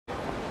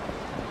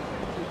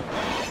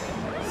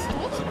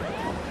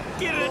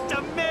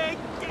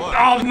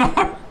Oh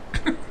no!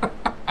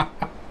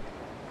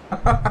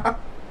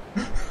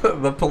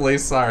 The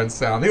police siren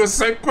sound. He was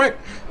so quick,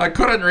 I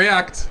couldn't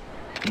react.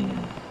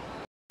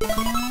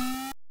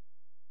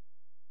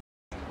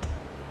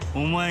 お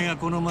前が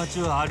この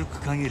街を歩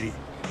く限り、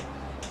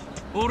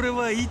俺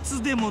はい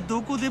つでも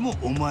どこでも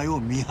お前を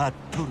見張っ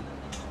とる。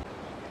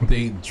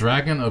The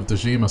Dragon of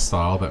Dejima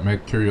style that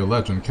made Kiryu a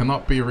legend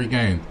cannot be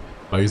regained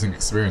by using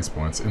experience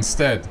points.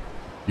 Instead,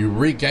 you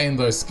regain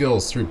those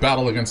skills through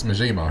battle against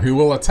Majima, who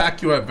will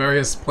attack you at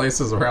various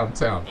places around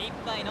town.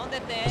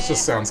 This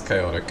just sounds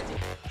chaotic.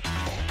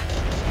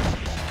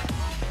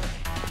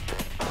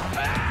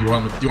 You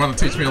want to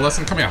teach me a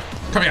lesson? Come here.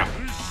 Come here.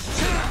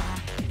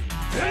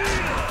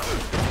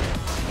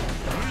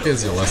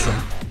 Here's your lesson.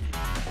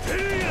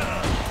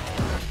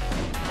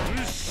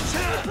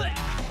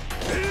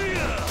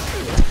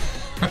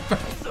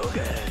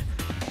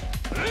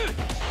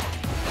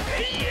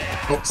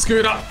 Oh,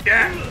 scoot up!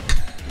 Yeah!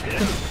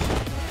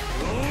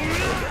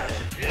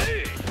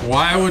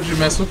 Why would you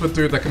mess with a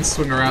dude that can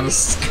swing around a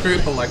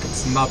scooter like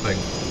it's nothing?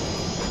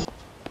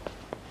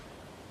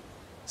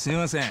 すみ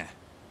ません。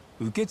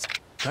受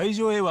付会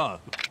場へ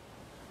は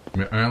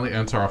You may only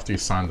enter after you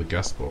sign the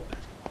guest book.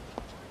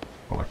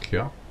 Or like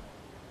here?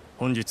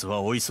 本日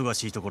はお忙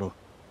しいところ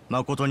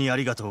誠にあ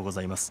りがとうご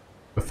ざいます。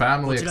 The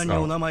family こちらに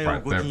お名前を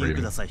right, ご記入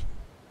ください。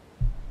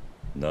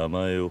名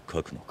前を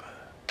書くのか。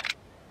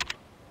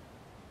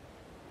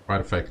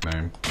 Write a fake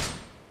name.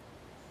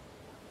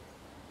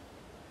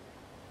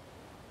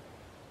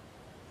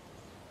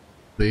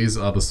 These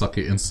are the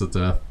sucky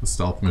insta-death, the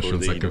stealth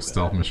missions that give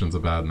stealth missions a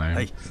bad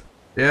name.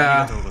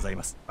 Yeah,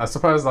 I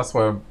suppose that's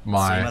where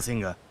my... I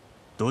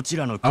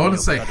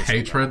wouldn't say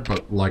hatred,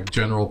 but like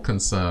general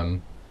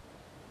concern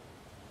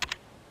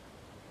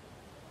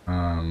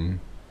would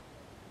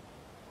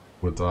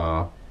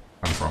come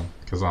from.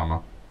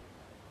 Kazama.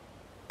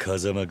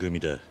 風間組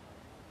だ。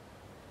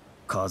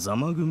風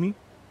間組？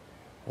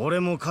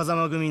俺も風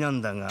間組な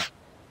んだが、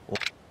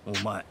お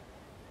前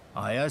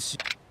怪しい。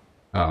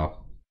 Oh.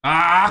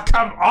 Ah,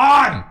 come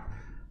on!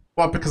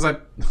 What, because I...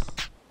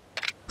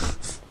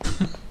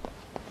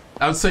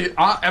 So,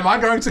 am I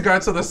going to go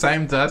to the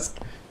same desk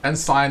and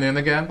sign in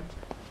again?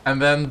 And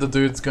then the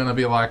dude's gonna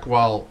be like,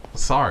 well,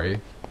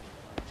 sorry.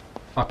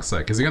 Fuck's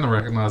sake, is he gonna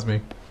recognize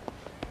me?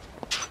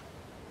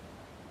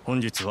 本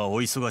日は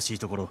お忙しい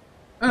ところ。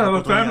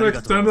 Yeah, the family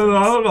extended...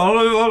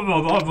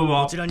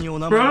 こちらにお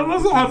名前を。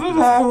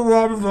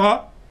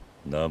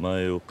名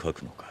前を書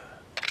くのか。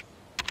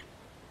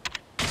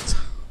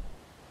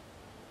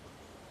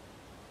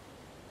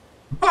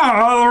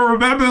 I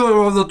remember there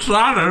was a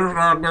challenge.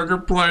 Could you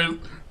please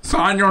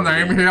sign your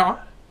name here?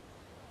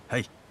 は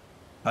い、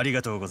あり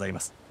がとうございま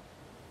す。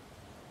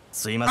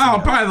すいま Oh, せ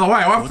ん。 by the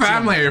way, what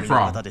family are you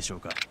方 from? でしょう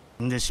か。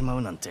でしま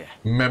うなんて。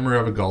 Memory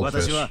of a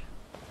goldfish. 私は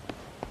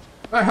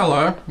Oh,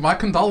 hello. My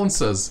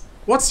condolences.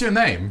 What's your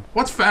name?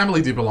 What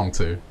family do you belong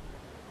to?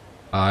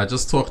 I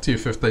just talked to you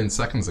 15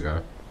 seconds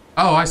ago.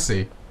 Oh, I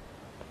see.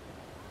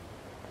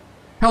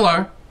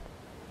 Hello.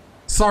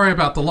 Sorry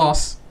about the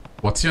loss.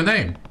 What's your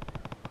name?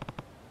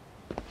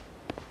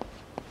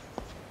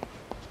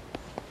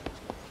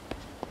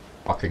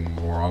 Fucking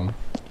moron.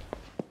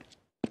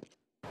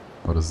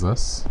 What is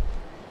this?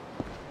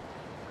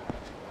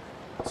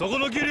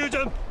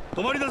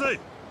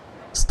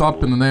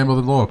 Stop in the name of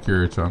the law,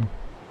 Kiryu-chan.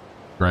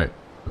 Great.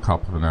 A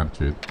cop with an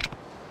attitude.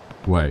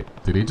 Wait,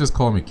 did he just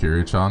call me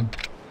Kiryu-chan?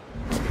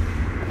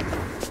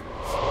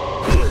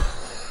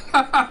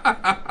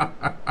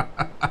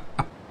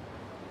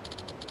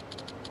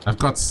 I've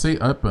got seat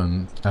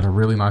open at a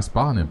really nice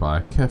bar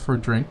nearby. Care for a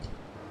drink?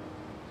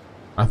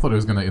 I thought it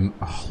was gonna...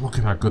 Oh, look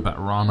at how good that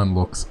ramen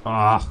looks.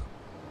 Ah.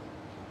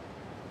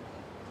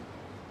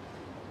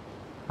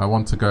 I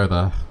want to go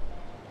there.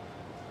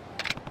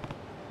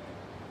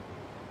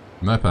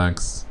 No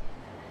thanks.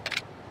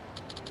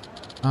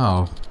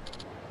 Oh.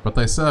 But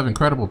they serve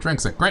incredible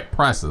drinks at great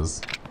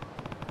prices.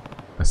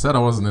 I said I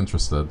wasn't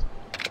interested.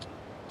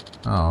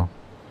 Oh.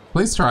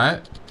 Please try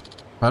it.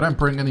 If I don't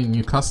bring any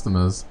new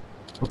customers,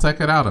 they'll take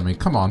it out of me.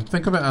 Come on,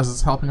 think of it as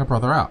it's helping a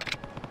brother out.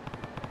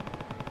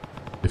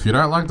 If you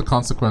don't like the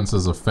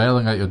consequences of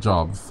failing at your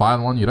job,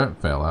 find one you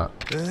don't fail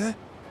at.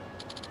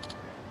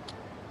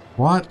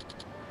 What?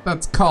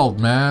 That's cold,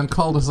 man.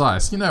 Cold as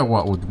ice. You know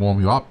what would warm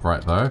you up,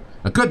 right, though?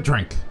 A good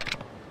drink!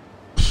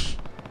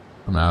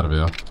 I'm out of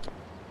here.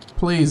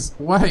 Please,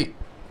 wait!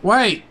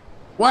 Wait!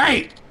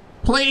 Wait!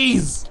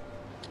 Please!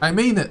 I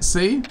mean it,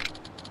 see?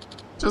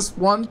 Just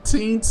one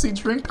teensy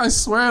drink? I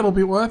swear it'll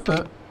be worth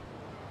it.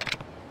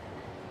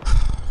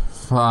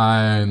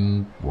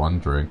 Fine. One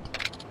drink.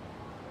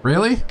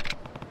 Really?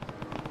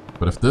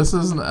 But if this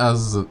isn't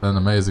an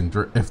amazing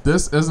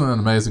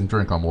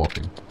drink, I'm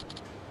walking.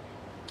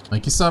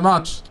 Thank you so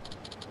much.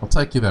 I'll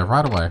take you there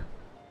right away.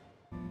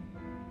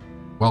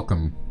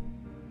 Welcome.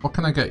 What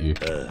can I get you?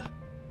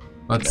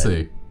 Let's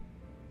see.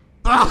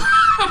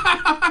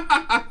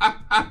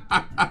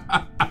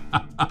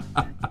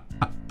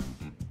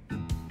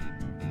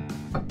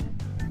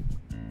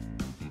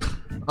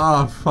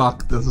 Oh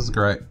fuck, this is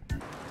great.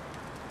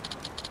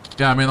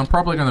 Yeah, I mean, I'm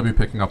probably going to be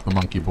picking up the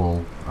Monkey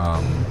Ball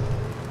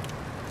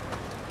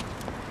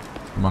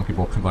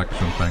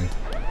collection thing.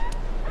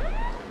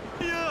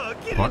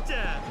 What?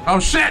 Oh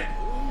shit!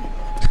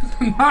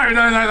 No!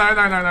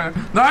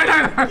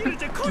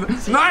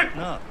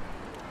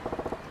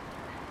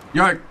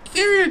 Yo,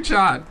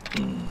 Kiryu-chan!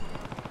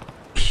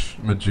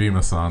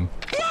 Majima-san.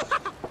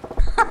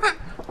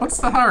 What's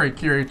the hurry,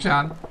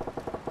 Kiryu-chan?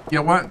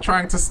 You weren't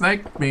trying to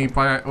snake me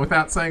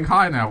without saying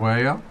hi now, were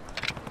you?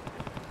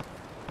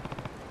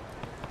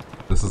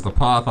 This is the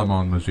path I'm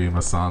on,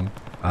 Majima-san.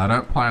 I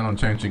don't plan on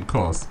changing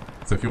course.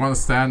 So if you want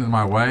to stand in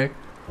my way,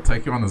 I'll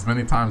take you on as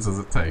many times as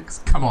it takes.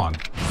 Come on.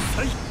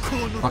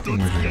 Fucking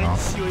Majima.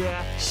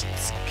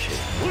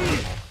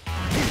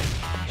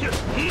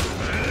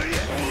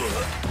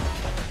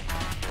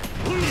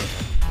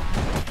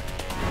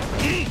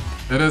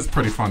 It is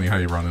pretty funny how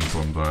you run into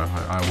him, though.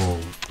 I will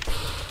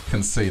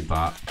concede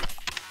that.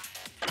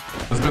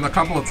 There's been a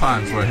couple of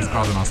times where he's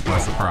gotten us by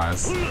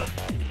surprise.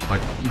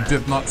 Like, you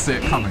did not see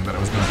it coming that it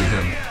was going to be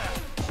him.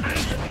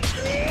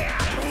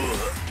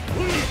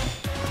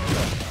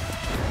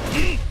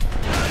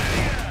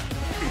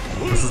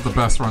 This is the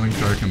best running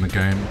joke in the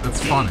game.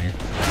 It's funny.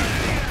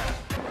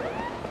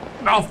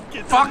 No,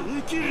 fuck!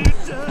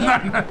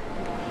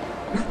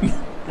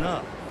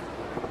 No.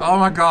 Oh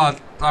my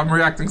god, I'm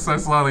reacting so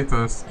slowly to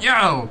this.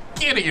 Yo,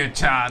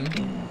 Kiryu-chan!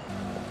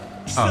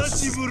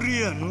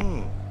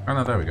 Oh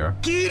no, there we go.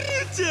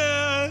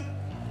 Kiryu-chan!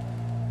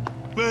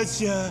 わ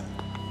しゃ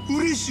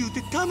嬉しゅう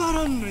てたま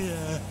らんのや。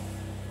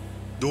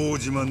堂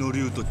島の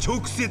竜と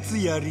直接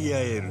やり合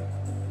える。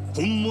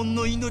本物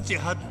の命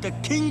張った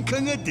喧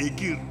嘩がで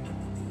きる。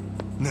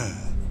なあ、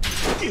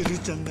キル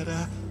ちゃんな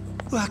ら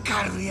わ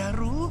かるや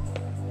ろ？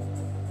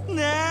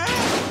なあ。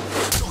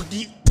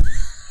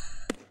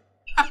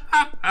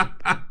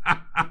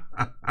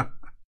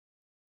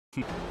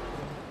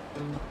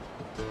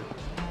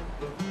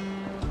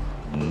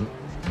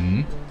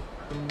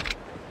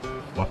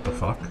What the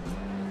fuck?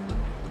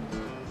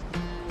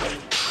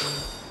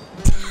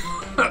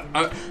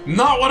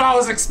 Not what I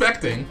was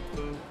expecting!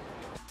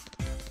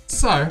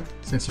 So,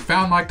 since you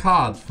found my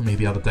card for me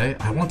the other day,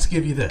 I want to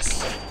give you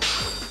this.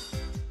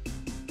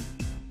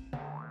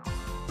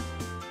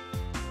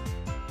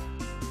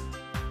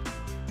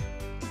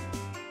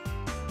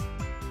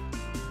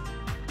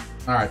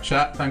 Alright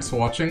chat, thanks for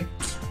watching.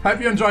 Hope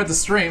you enjoyed the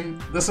stream.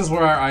 This is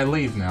where I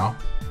leave now.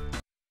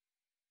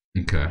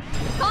 Okay.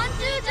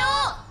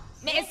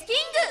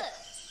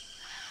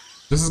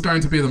 This is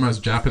going to be the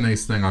most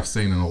Japanese thing I've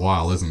seen in a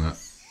while, isn't it?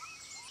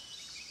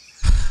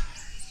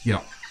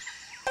 Yep.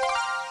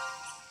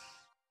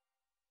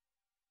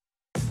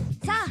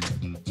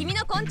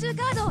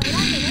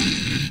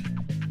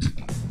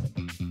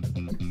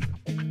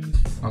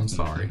 I'm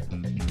sorry.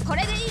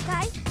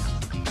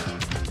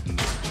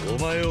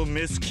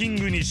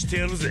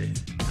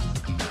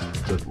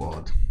 Good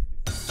lord.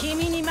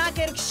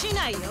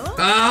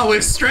 Oh,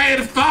 we've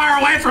strayed far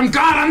away from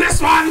God on this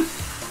one!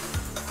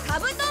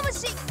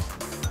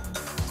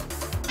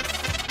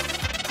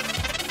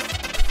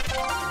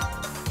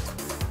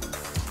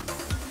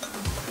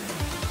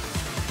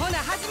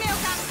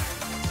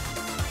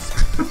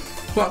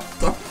 What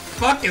the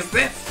fuck is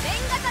this?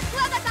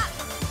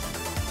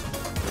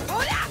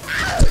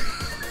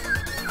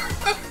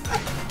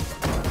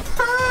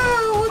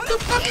 What the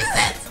fuck is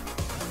this?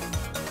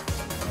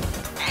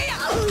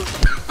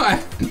 I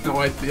have no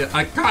idea.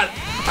 I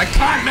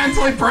can't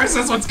mentally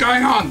process what's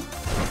going on.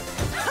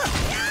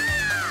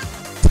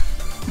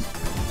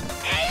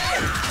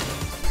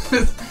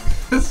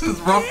 This is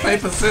rock,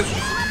 paper,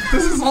 scissors.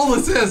 This is all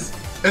this is.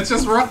 It's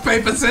just rock,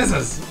 paper,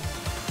 scissors.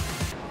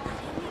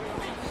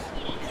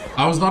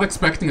 I was not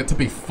expecting it to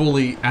be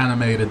fully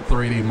animated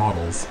 3D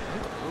models.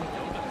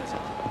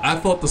 I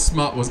thought the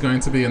smut was going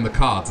to be in the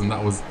cards, and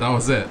that was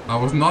it. I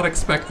was not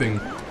expecting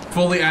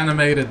fully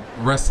animated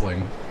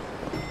wrestling.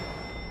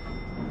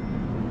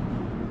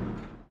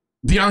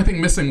 The only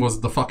thing missing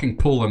was the fucking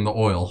pool and the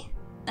oil.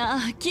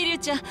 Ah,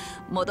 Kiryu-chan,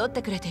 戻っ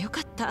てくれてよ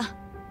かった。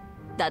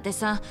だって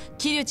さ、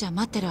Kiryu-chan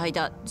待ってる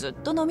間、ずっ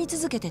と飲み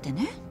続けてて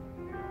ね。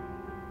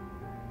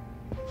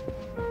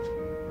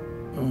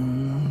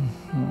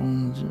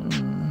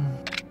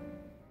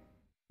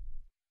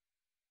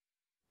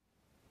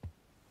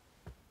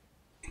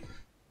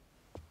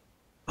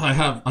I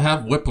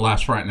have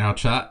whiplash right now,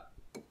 chat.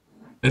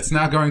 It's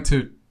now going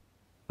to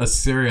a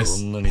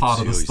serious part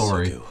of the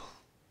story.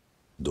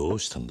 どう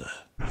したんだ。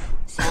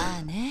さ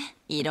あね、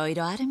いろい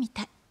ろあるみ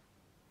たい。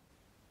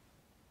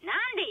な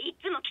んでい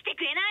つも来て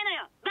くれないの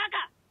よ、バ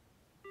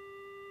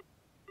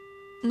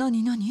カ。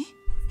何何？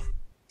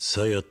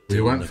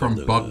 We went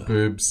from bug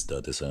boobs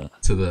to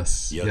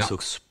this. Yep.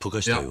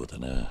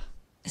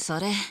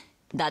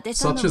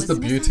 Such is the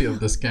beauty of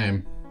this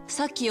game.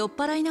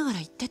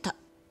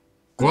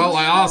 Well,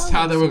 I asked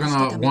how they were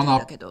gonna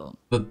one-up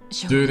the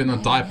dude in a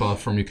diaper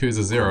from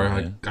Yakuza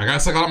 0. I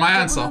guess I got my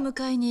answer.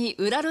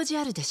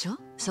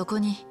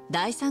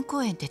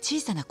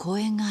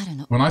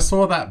 When I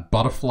saw that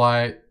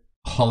butterfly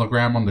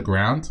hologram on the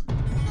ground,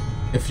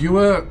 if you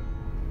were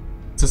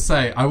to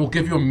say, I will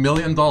give you $1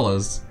 million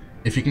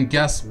if you can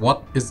guess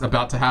what is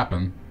about to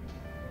happen,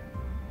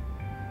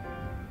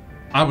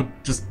 I would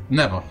just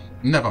never,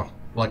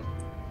 like,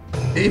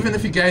 even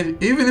if you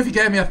gave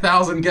me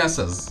 1,000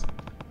 guesses,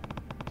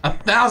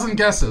 1,000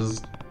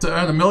 guesses to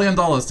earn $1 million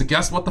to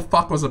guess what the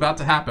fuck was about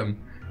to happen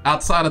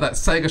outside of that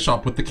Sega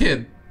shop with the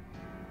kid,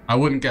 I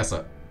wouldn't guess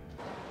it.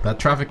 That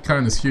traffic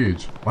cone is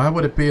huge. Why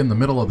would it be in the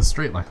middle of the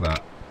street like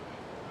that?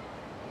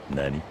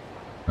 Nani?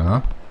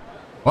 Huh?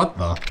 What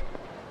the?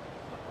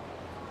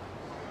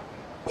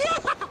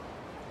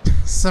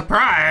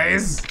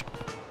 Surprise!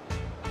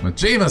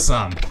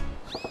 Majima-san!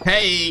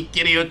 Hey,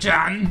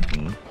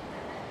 Kiryu-chan!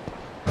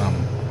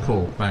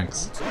 Cool,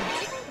 thanks.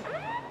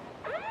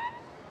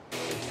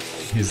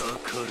 He's...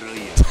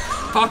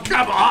 Oh,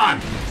 come on!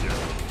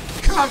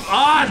 Come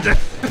on!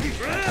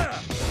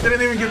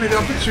 Didn't even give me the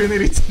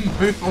opportunity to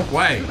move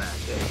away.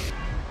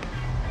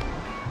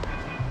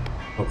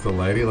 Up the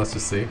lady, let's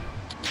just see.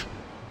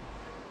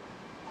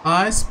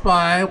 I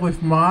spy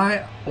with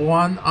my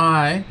one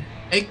eye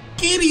a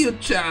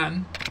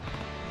Kiryu-chan!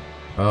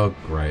 Oh,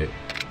 great.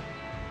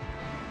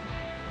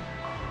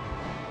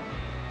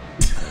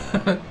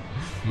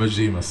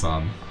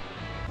 Majima-san.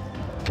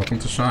 Welcome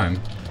to Shine.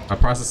 Our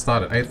prices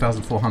start at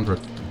 8,400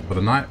 for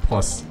the night,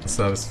 plus a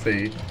service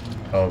fee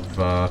of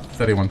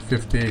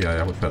 3,150.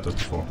 Yeah, we've had this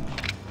before.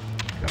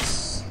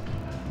 Yes.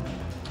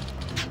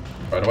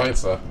 Right away,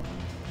 sir.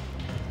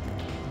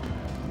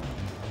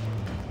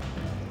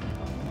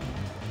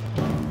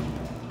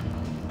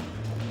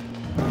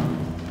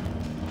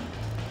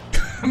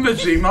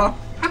 Majima?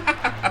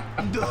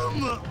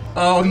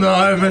 Oh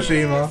no,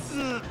 Majima.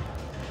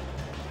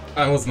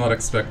 I was not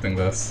expecting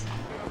this.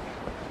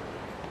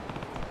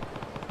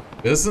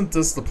 Isn't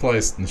this the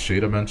place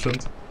Nishida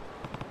mentioned?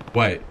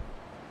 Wait,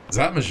 is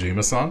that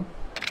Majima-san?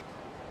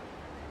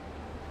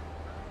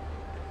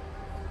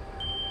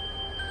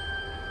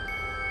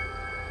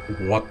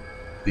 What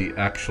the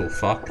actual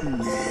fuck?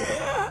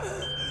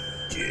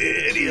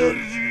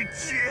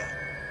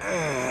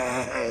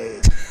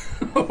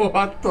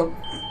 What the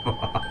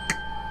fuck?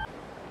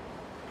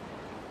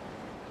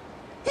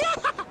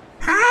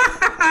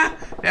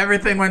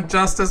 Everything went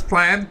just as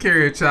planned,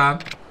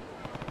 Kiryu-chan.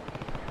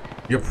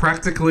 You're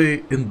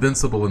practically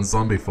invincible in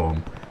zombie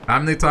form. How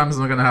many times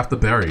am I gonna have to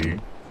bury you?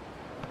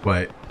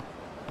 Wait.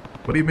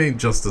 What do you mean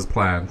just as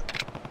planned?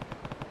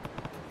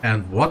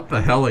 And what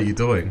the hell are you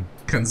doing?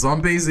 Can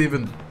zombies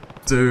even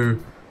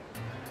do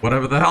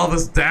whatever the hell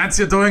this dance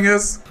you're doing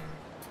is?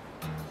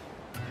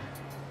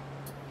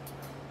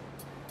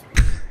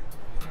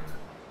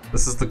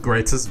 This is the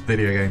greatest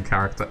video game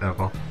character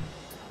ever.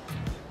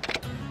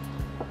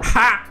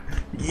 Ha!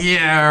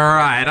 Yeah,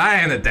 right.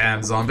 I ain't a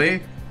damn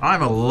zombie.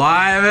 I'm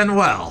alive and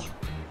well.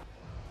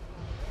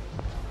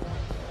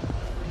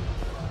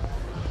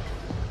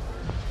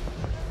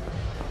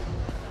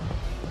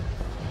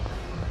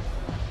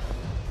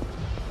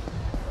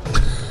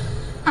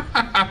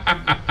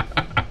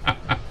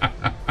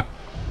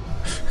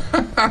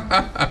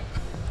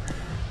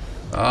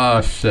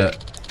 Oh shit.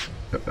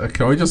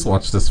 Can we just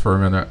watch this for a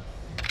minute?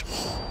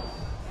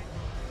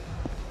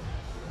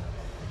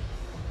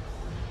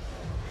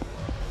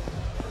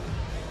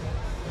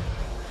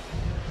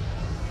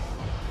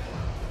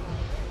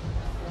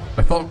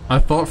 I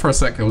thought for a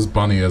sec it was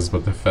bunny ears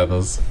with the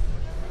feathers.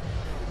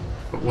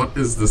 But what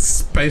is the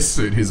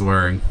spacesuit he's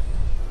wearing?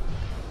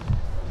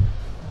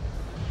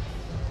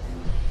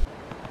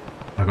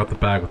 I got the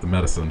bag with the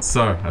medicine,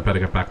 so I better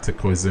get back to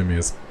Koizumi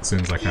as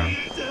soon as I can.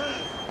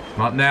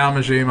 Not now,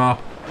 Majima.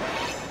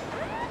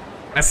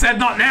 I said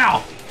not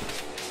now!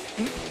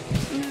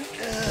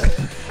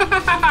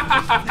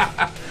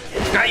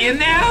 Got you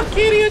now,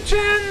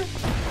 Kiryu-chan!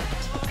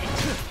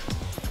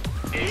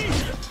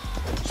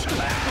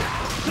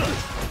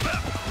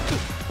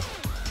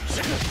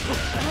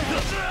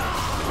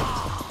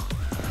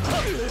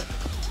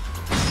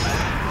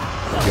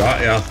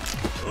 Got ya.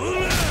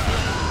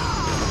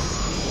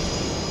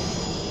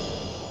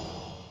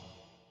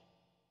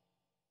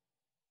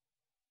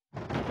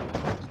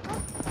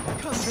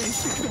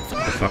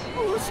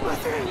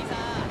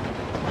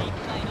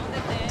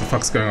 What the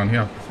fuck's going on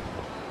here?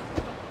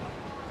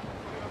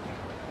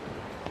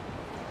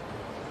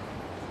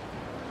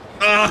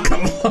 Oh,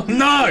 come on!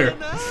 No!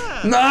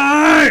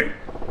 No!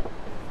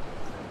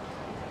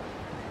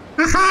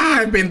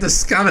 Haha! I've been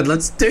discovered.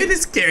 Let's do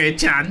this,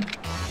 Kiryu-chan.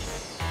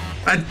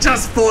 I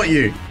just fought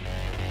you.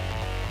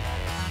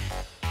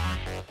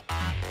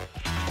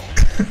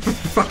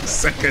 Fuck's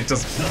sake!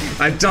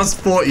 I just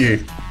fought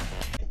you.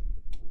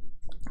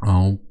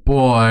 Oh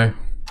boy.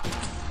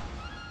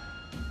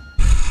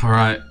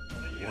 Alright.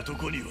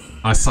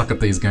 I suck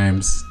at these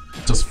games.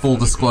 Just full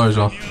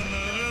disclosure.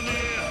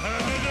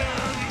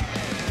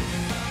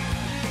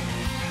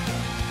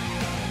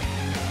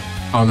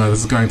 Oh no, this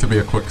is going to be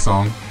a quick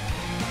song.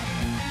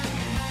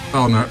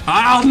 Oh no.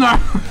 Oh no!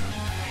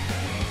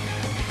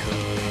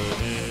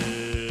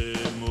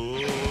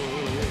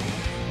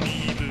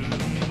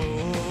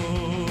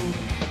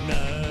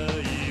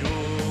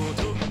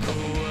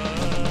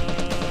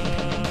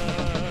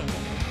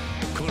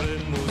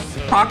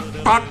 Fuck,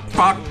 fuck,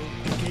 fuck.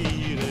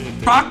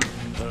 Fuck!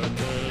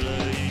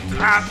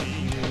 Ah.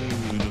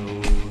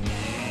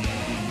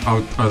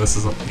 Oh, this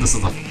is a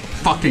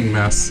fucking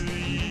mess.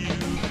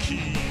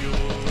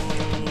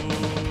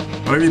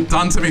 What have you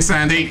done to me,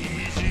 Sandy?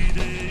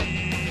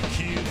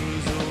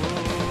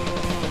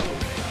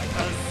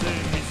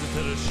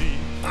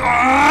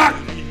 Ah!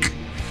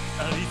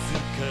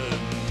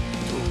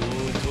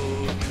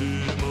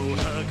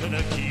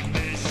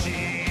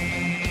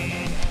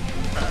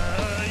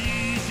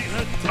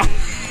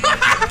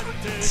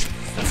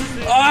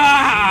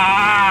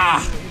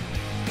 Ah!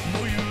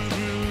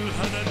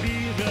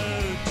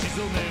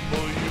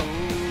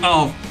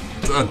 Oh,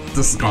 this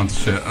has gone to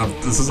shit.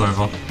 This is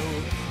over.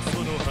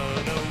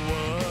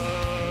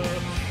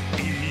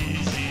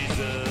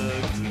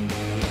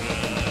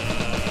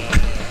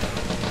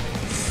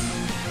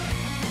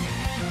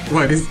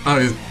 Wait,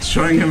 he's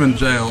showing him in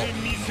jail.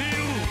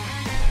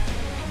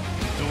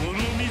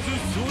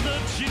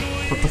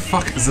 What the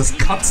fuck is this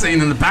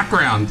cutscene in the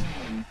background?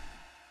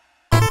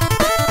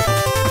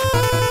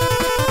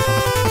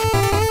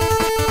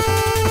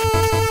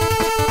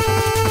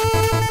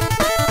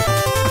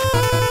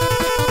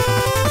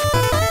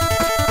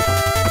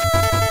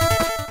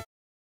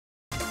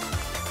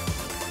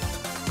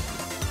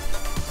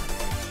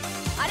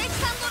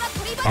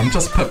 I'm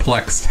just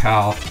perplexed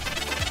how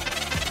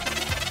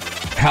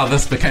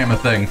this became a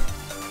thing.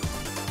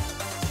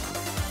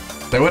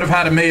 They would have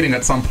had a meeting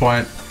at some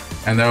point,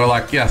 and they were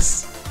like,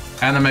 yes,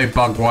 anime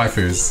bug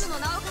waifus.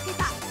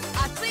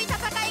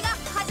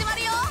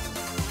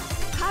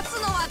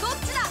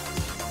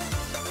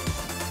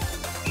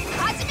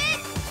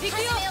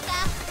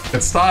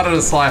 It started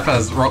as life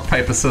as rock,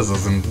 paper,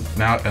 scissors, and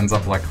now it ends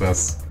up like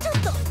this.